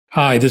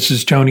Hi, this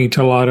is Tony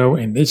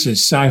Tolato, and this is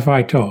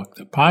Sci-Fi Talk,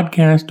 the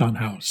podcast on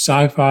how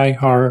sci-fi,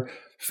 horror,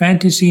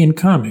 fantasy, and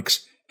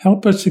comics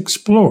help us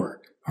explore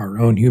our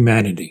own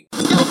humanity.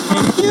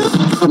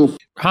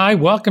 Hi,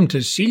 welcome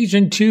to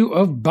Season 2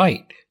 of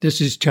Byte. This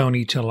is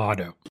Tony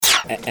Tolato.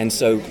 And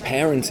so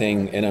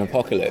parenting in an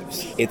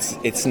apocalypse,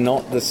 it's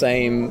not the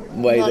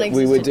same way that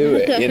we would do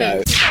it, you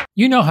know.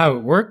 You know how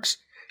it works.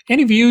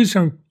 Interviews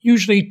are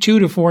usually 2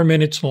 to 4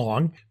 minutes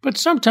long, but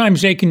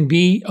sometimes they can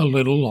be a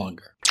little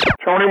longer.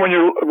 Tony, when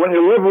you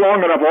live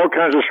long enough, all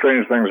kinds of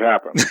strange things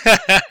happen.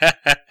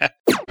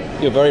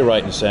 You're very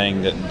right in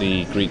saying that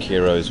the Greek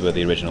heroes were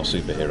the original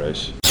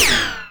superheroes.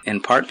 In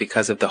part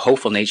because of the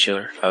hopeful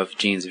nature of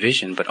Gene's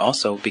vision, but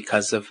also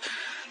because of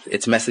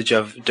its message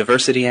of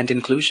diversity and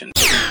inclusion.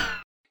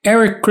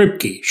 Eric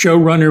Kripke,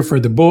 showrunner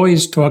for The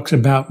Boys, talks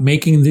about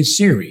making this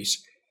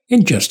series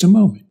in just a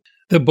moment.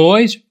 The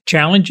Boys?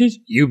 Challenges?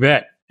 You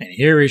bet. And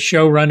here is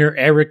showrunner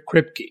Eric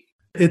Kripke.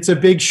 It's a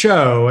big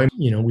show. And,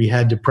 we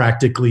had to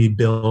practically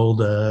build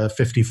a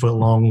 50-foot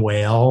long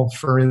whale,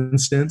 for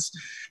instance,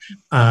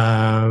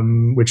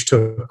 which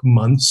took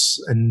months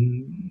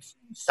and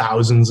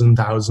thousands and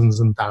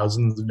thousands and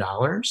thousands of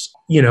dollars.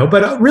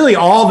 But really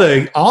all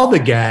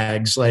the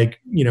gags,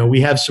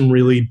 we have some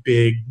really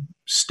big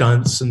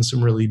stunts and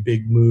some really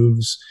big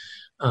moves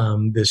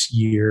this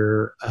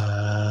year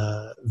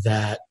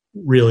that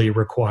really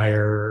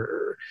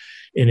require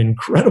an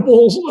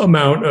incredible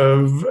amount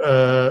of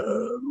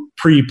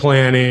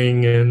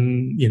pre-planning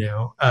and,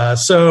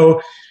 so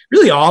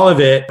really all of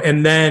it.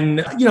 And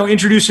then,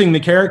 introducing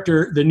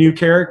the new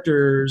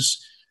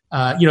characters,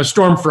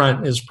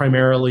 Stormfront is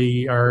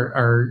primarily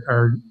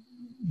our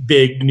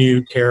big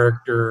new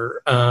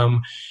character.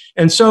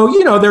 And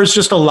so, there's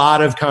just a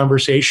lot of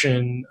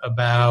conversation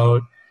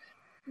about,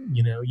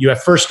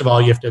 first of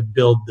all, you have to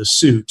build the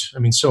suit. I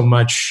mean, so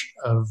much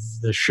of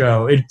the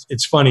show,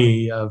 it's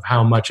funny of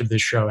how much of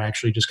this show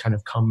actually just kind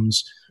of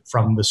comes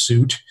from the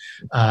suit,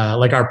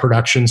 like our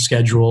production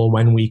schedule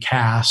when we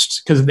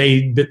cast, because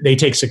they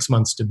take 6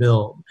 months to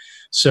build.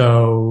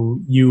 So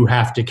you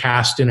have to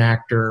cast an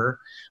actor,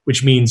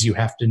 which means you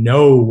have to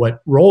know what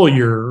role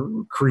you're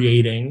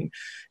creating,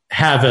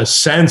 have a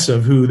sense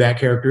of who that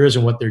character is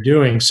and what they're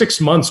doing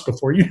 6 months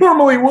before you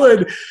normally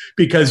would,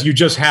 because you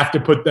just have to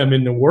put them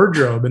in the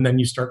wardrobe and then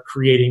you start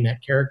creating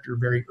that character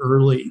very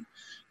early.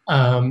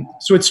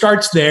 So it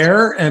starts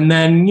there, and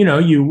then,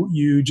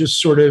 you just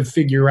sort of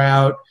figure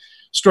out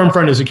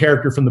Stormfront is a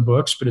character from the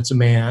books, but it's a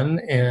man,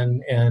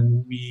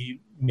 and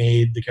we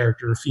made the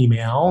character a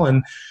female.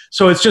 And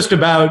so it's just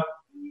about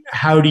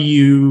how do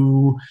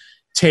you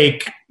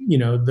take,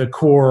 the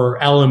core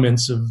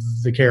elements of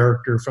the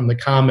character from the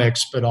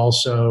comics, but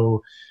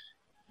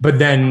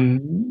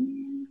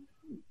then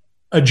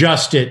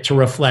adjust it to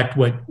reflect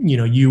what,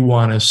 you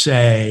want to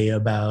say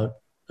about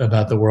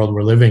the world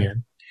we're living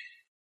in.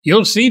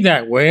 You'll see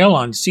that whale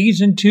on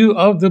Season 2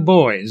 of The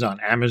Boys on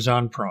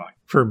Amazon Prime.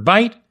 For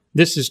Byte,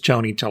 this is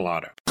Tony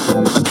Tolato.